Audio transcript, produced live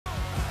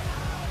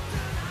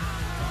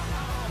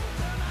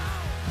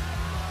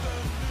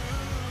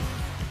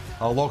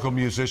A local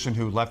musician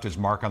who left his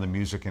mark on the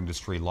music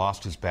industry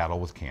lost his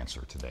battle with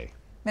cancer today.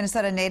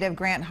 Minnesota native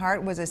Grant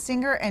Hart was a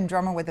singer and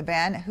drummer with the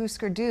band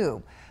Husker.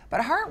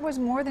 But Hart was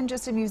more than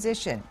just a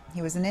musician.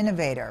 He was an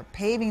innovator,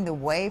 paving the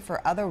way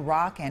for other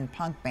rock and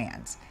punk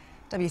bands.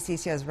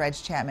 WCCO's Reg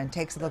Chapman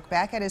takes a look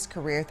back at his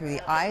career through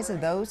the eyes of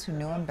those who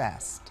knew him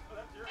best.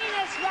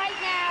 This right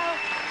now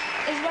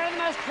is one of the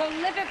most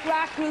prolific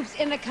rock groups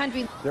in the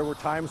country. There were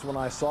times when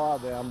I saw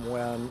them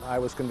when I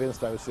was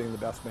convinced I was seeing the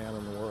best band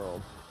in the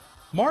world.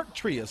 Mark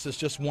Trias is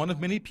just one of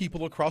many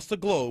people across the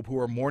globe who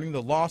are mourning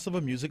the loss of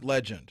a music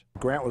legend.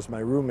 Grant was my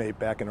roommate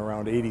back in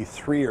around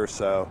 '83 or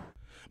so.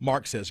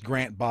 Mark says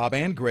Grant, Bob,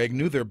 and Greg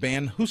knew their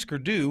band Husker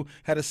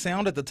had a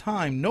sound at the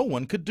time no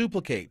one could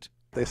duplicate.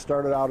 They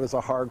started out as a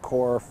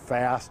hardcore,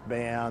 fast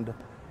band,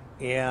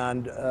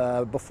 and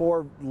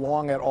before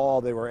long at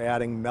all, they were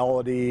adding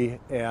melody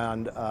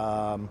and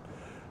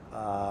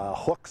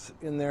hooks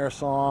in their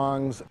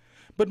songs.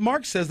 But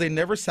Mark says they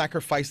never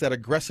sacrificed that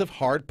aggressive,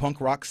 hard punk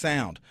rock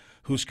sound.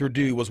 Husker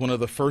was one of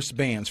the first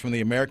bands from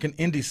the American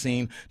indie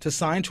scene to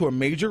sign to a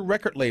major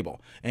record label,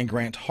 and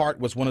Grant Hart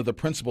was one of the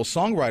principal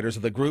songwriters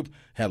of the group,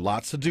 had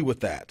lots to do with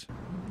that.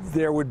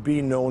 There would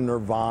be no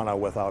Nirvana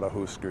without a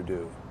Husker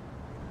Du.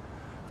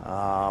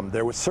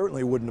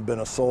 Certainly wouldn't have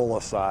been a Soul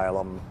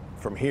Asylum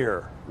from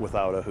here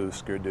without a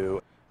Husker Du.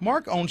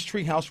 Mark owns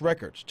Treehouse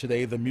Records.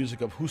 Today, the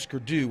music of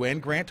Husker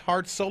and Grant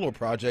Hart's solo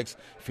projects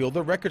fill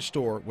the record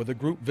store where the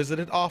group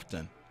visited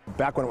often.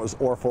 Back when it was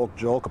Orfolk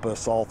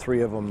Jokopus, all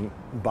three of them,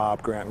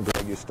 Bob, Grant, and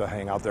Greg, used to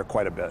hang out there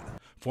quite a bit.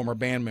 Former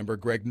band member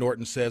Greg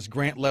Norton says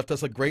Grant left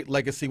us a great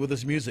legacy with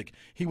his music.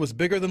 He was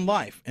bigger than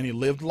life, and he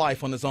lived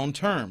life on his own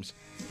terms.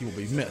 He will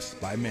be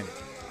missed by many.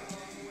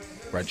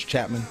 Reg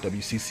Chapman,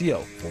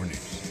 WCCO 4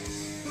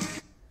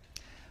 News.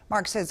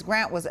 Mark says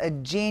Grant was a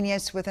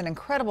genius with an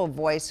incredible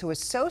voice who was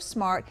so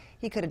smart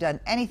he could have done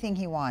anything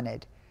he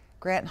wanted.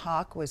 Grant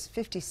Hawk was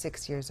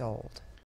 56 years old.